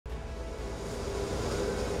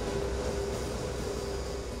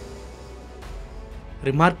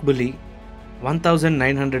Remarkably,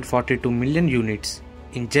 1942 million units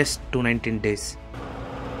in just 219 days.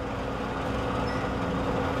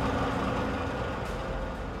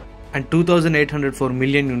 And 2804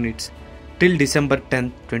 million units till December 10,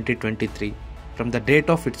 2023 from the date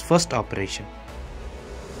of its first operation.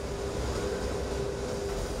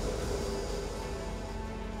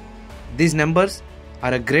 These numbers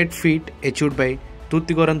are a great feat achieved by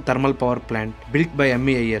Tuticorin Thermal Power Plant built by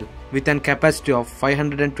MEIL with an capacity of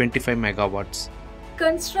 525 megawatts.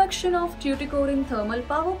 Construction of Tuticorin Thermal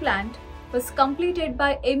Power Plant was completed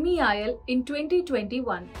by MEIL in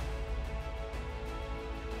 2021.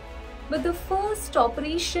 But the first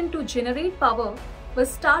operation to generate power was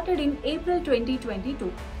started in April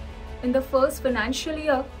 2022. In the first financial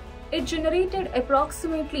year, it generated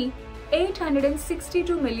approximately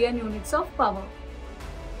 862 million units of power.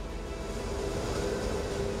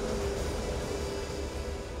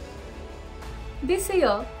 This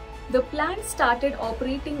year, the plant started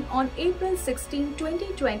operating on April 16,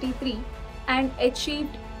 2023 and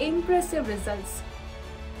achieved impressive results.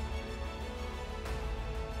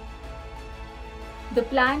 The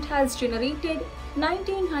plant has generated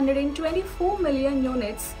 1924 million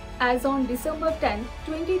units as on December 10,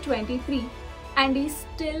 2023 and is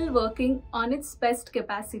still working on its best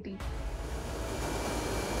capacity.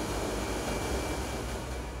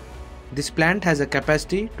 This plant has a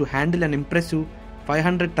capacity to handle an impressive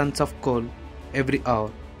 500 tons of coal every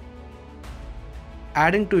hour.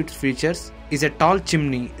 Adding to its features is a tall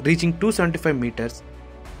chimney reaching 275 meters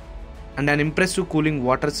and an impressive cooling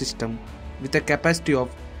water system with a capacity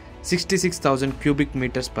of 66,000 cubic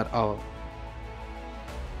meters per hour.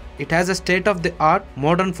 It has a state-of-the-art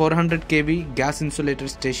modern 400 kV gas insulated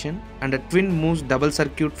station and a twin moves double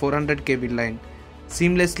circuit 400 kV line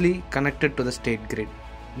seamlessly connected to the state grid.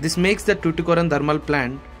 This makes the Tuticorin Thermal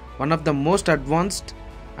Plant one of the most advanced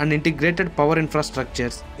and integrated power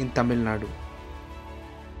infrastructures in Tamilnadu.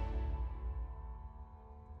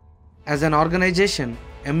 As an organization,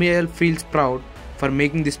 MEIL feels proud for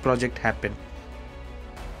making this project happen.